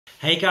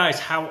Hey guys,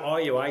 how are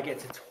you? I get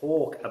to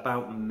talk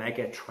about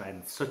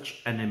megatrends,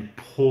 such an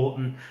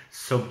important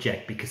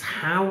subject, because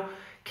how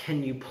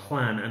can you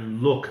plan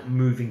and look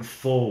moving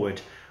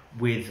forward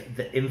with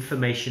the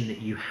information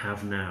that you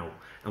have now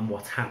and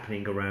what's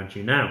happening around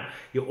you now?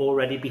 You're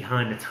already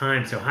behind the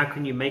time, so how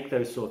can you make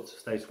those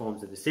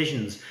forms of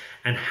decisions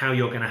and how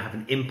you're going to have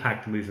an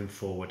impact moving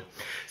forward?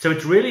 So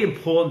it's really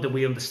important that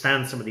we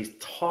understand some of these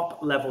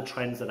top level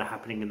trends that are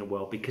happening in the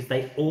world, because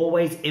they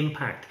always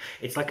impact.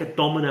 It's like a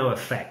domino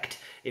effect.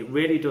 It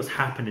really does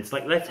happen. It's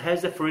like,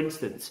 for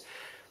instance,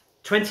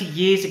 20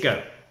 years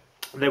ago,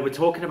 they were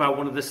talking about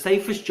one of the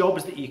safest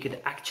jobs that you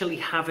could actually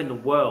have in the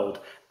world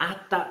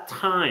at that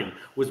time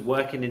was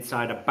working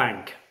inside a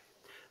bank.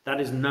 That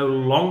is no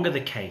longer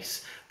the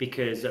case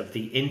because of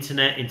the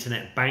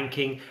internet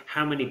banking.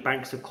 How many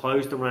banks have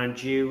closed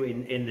around you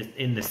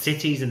in the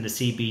cities and the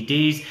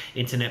CBDs?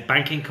 Internet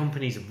banking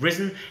companies have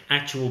risen.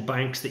 Actual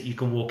banks that you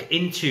can walk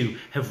into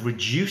have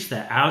reduced.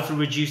 Their hours are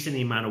reducing.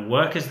 The amount of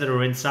workers that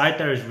are inside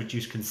there has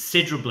reduced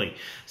considerably.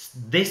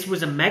 This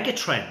was a mega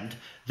trend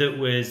that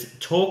was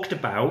talked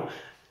about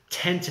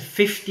 10 to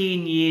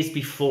 15 years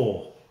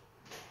before,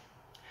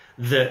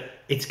 that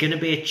it's going to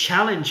be a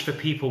challenge for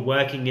people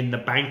working in the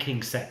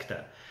banking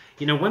sector.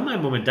 You know, when my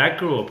mum and dad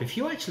grew up, if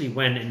you actually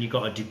went and you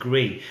got a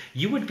degree,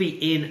 you would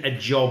be in a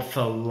job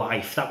for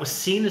life. That was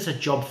seen as a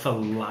job for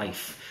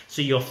life.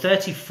 So your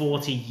 30,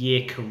 40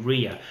 year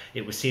career,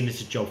 it was seen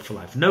as a job for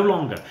life. No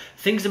longer.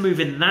 Things are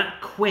moving that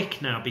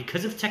quick now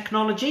because of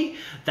technology.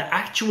 The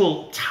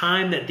actual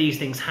time that these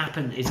things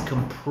happen is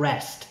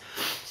compressed.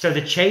 So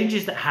the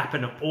changes that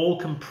happen are all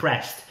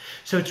compressed.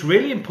 So it's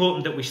really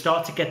important that we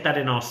start to get that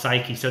in our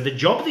psyche. So the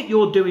job that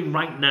you're doing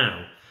right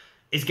now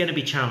is going to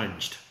be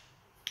challenged.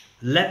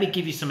 Let me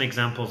give you some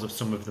examples of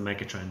some of the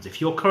megatrends.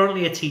 If you're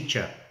currently a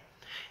teacher,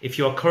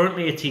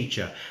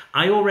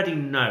 I already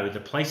know the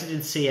places in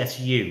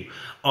CSU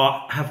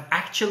have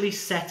actually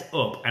set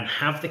up and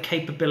have the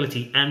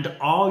capability and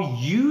are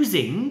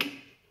using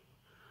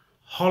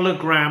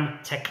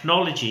hologram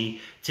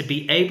technology to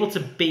be able to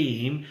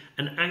beam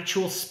an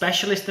actual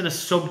specialist in a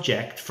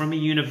subject from a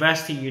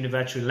university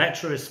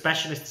lecturer, a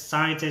specialist,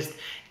 scientist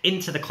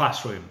into the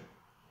classroom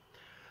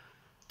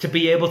to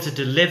be able to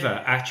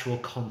deliver actual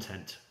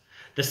content.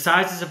 The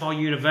sizes of our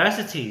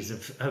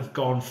universities have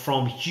gone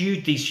from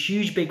these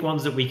huge big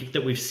ones that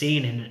we've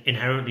seen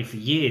inherently for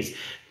years,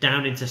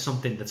 down into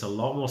something that's a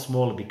lot more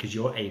smaller, because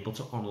you're able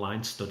to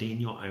online study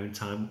in your own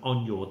time,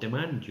 on your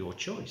demand, your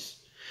choice.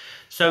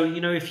 So,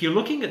 you know, if you're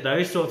looking at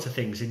those sorts of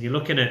things and you're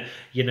looking at,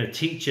 you know,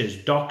 teachers,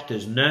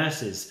 doctors,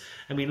 nurses,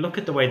 I mean, look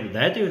at the way that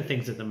they're doing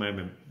things at the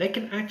moment. They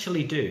can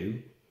actually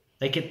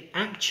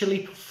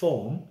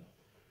perform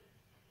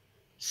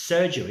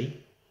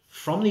surgery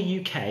from the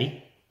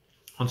UK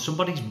on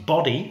somebody's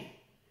body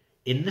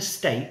in the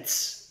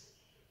States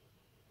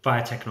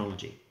via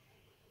technology.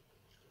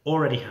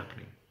 Already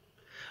happening.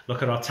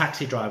 Look at our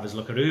taxi drivers,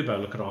 look at Uber,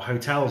 look at our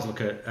hotels,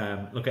 look at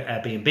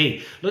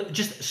Airbnb.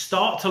 Just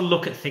start to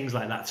look at things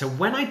like that. So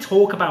when I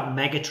talk about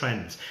mega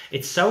trends,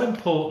 it's so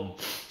important,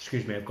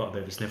 excuse me, I've got a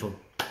bit of a sniffle,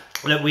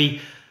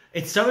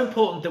 it's so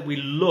important that we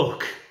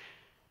look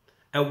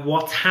at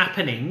what's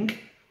happened,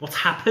 what's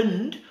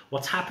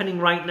happening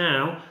right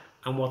now,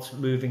 and what's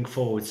moving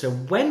forward. So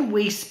when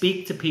we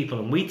speak to people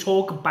and we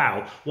talk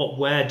about what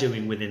we're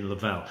doing within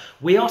Lavelle,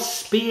 we are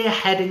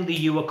spearheading the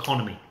U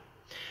economy.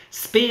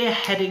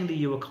 Spearheading the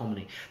U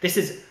economy. This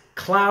is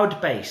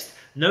cloud-based.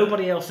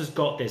 Nobody else has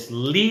got this.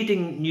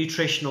 Leading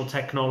nutritional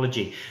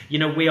technology. You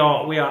know, we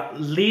are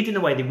leading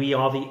the way. We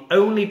are the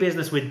only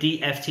business with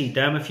DFT,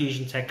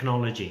 dermafusion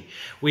technology.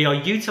 We are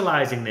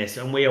utilizing this,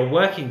 and we are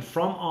working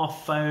from our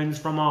phones,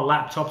 from our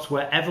laptops,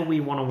 wherever we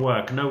want to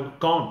work.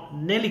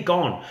 Nearly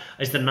gone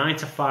is the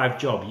 9-to-5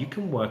 job. You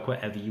can work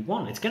wherever you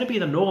want. It's going to be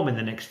the norm in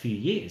the next few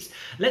years.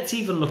 Let's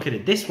even look at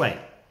it this way.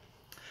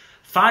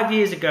 5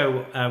 years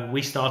ago,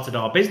 we started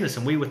our business,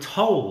 and we were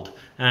told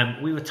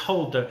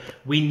that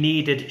we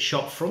needed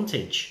shop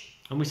frontage.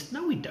 And we said,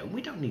 no, we don't.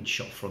 We don't need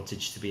shop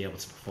frontage to be able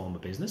to perform a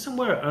business. And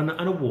we're an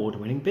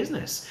award-winning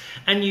business.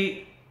 And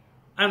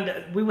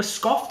we were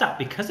scoffed at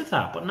because of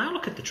that. But now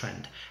look at the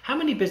trend. How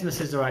many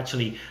businesses are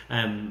actually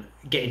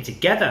getting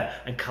together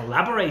and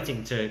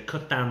collaborating to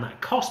cut down that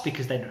cost,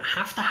 because they don't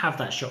have to have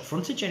that shop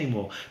frontage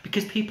anymore,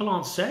 because people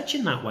aren't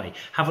searching that way.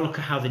 Have a look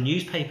at how the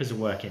newspapers are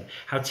working,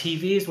 how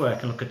TV is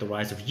working. Look at the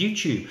rise of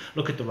YouTube.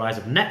 Look at the rise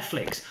of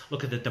Netflix.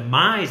 Look at the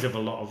demise of a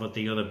lot of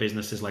the other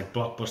businesses like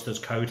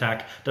Blockbusters,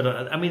 Kodak.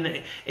 I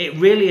mean, it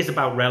really is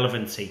about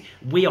relevancy.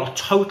 We are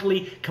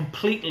totally,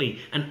 completely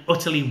and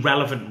utterly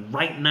relevant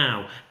right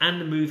now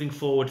and moving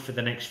forward for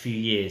the next few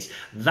years.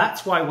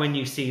 That's why when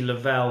you see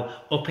Lavelle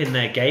up in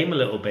their game a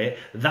little bit,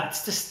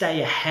 that's to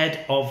stay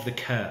ahead of the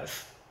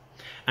curve.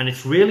 And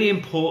it's really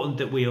important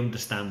that we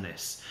understand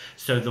this.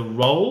 So the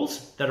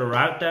roles that are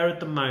out there at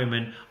the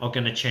moment are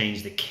going to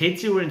change. The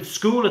kids who are in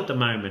school at the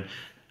moment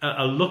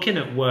are looking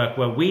at work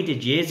where we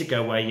did years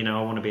ago, where, you know,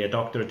 I want to be a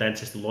doctor, a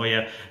dentist, a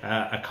lawyer,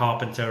 a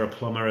carpenter, a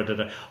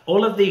plumber,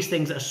 all of these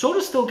things are sort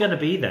of still going to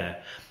be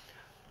there.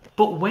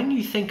 But when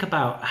you think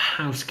about a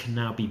house can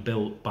now be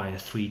built by a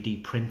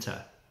 3D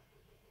printer,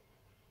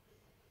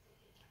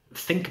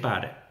 think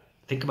about it.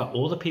 Think about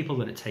all the people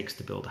that it takes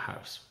to build a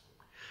house.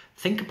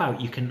 Think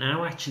about you can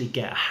now actually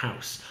get a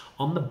house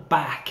on the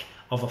back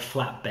of a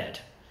flatbed,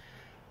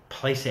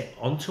 place it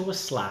onto a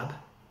slab,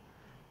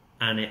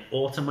 and it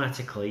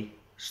automatically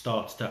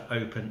starts to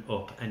open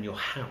up, and your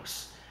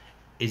house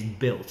is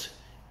built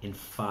in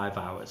 5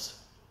 hours.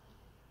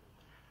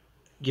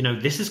 You know,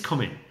 this is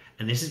coming,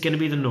 and this is going to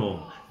be the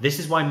norm. This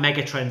is why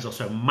megatrends are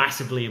so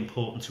massively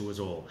important to us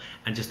all.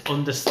 And just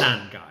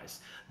understand, guys,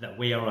 that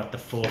we are at the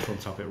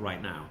forefront of it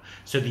right now.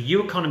 So the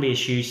U economy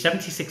is huge.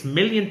 76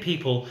 million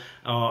people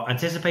are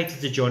anticipated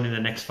to join in the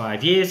next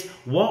 5 years.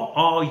 What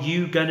are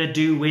you going to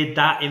do with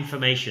that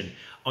information?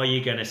 Are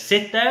you going to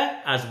sit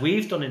there, as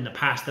we've done in the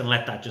past, and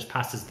let that just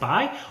pass us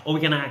by? Or are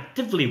we going to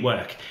actively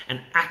work and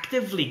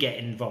actively get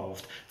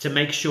involved to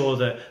make sure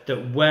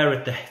that we're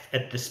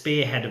at the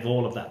spearhead of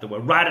all of that we're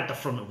right at the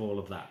front of all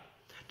of that?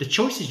 The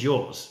choice is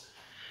yours.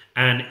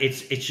 And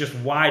it's just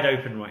wide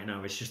open right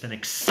now. It's just an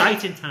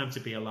exciting time to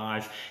be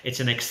alive. It's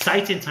an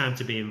exciting time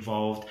to be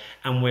involved.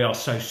 And we are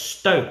so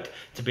stoked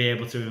to be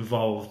able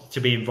to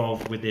be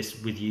involved with this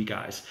with you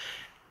guys.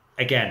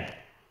 Again,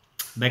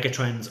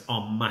 megatrends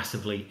are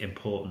massively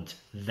important.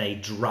 They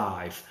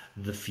drive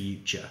the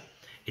future.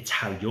 It's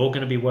how you're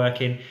going to be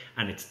working,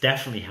 and it's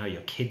definitely how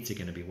your kids are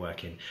going to be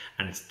working,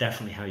 and it's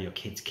definitely how your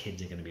kids'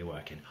 kids are going to be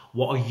working.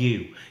 What are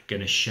you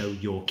going to show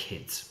your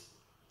kids?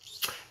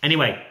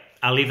 Anyway,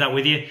 I'll leave that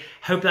with you.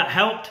 Hope that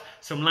helped.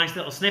 Some nice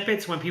little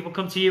snippets when people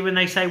come to you and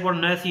they say, what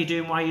on earth are you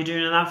doing? Why are you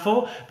doing that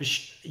for?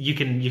 But you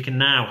can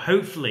now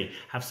hopefully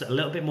have a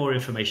little bit more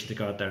information to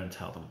go out there and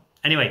tell them.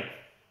 Anyway,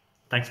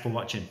 thanks for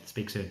watching.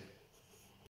 Speak soon.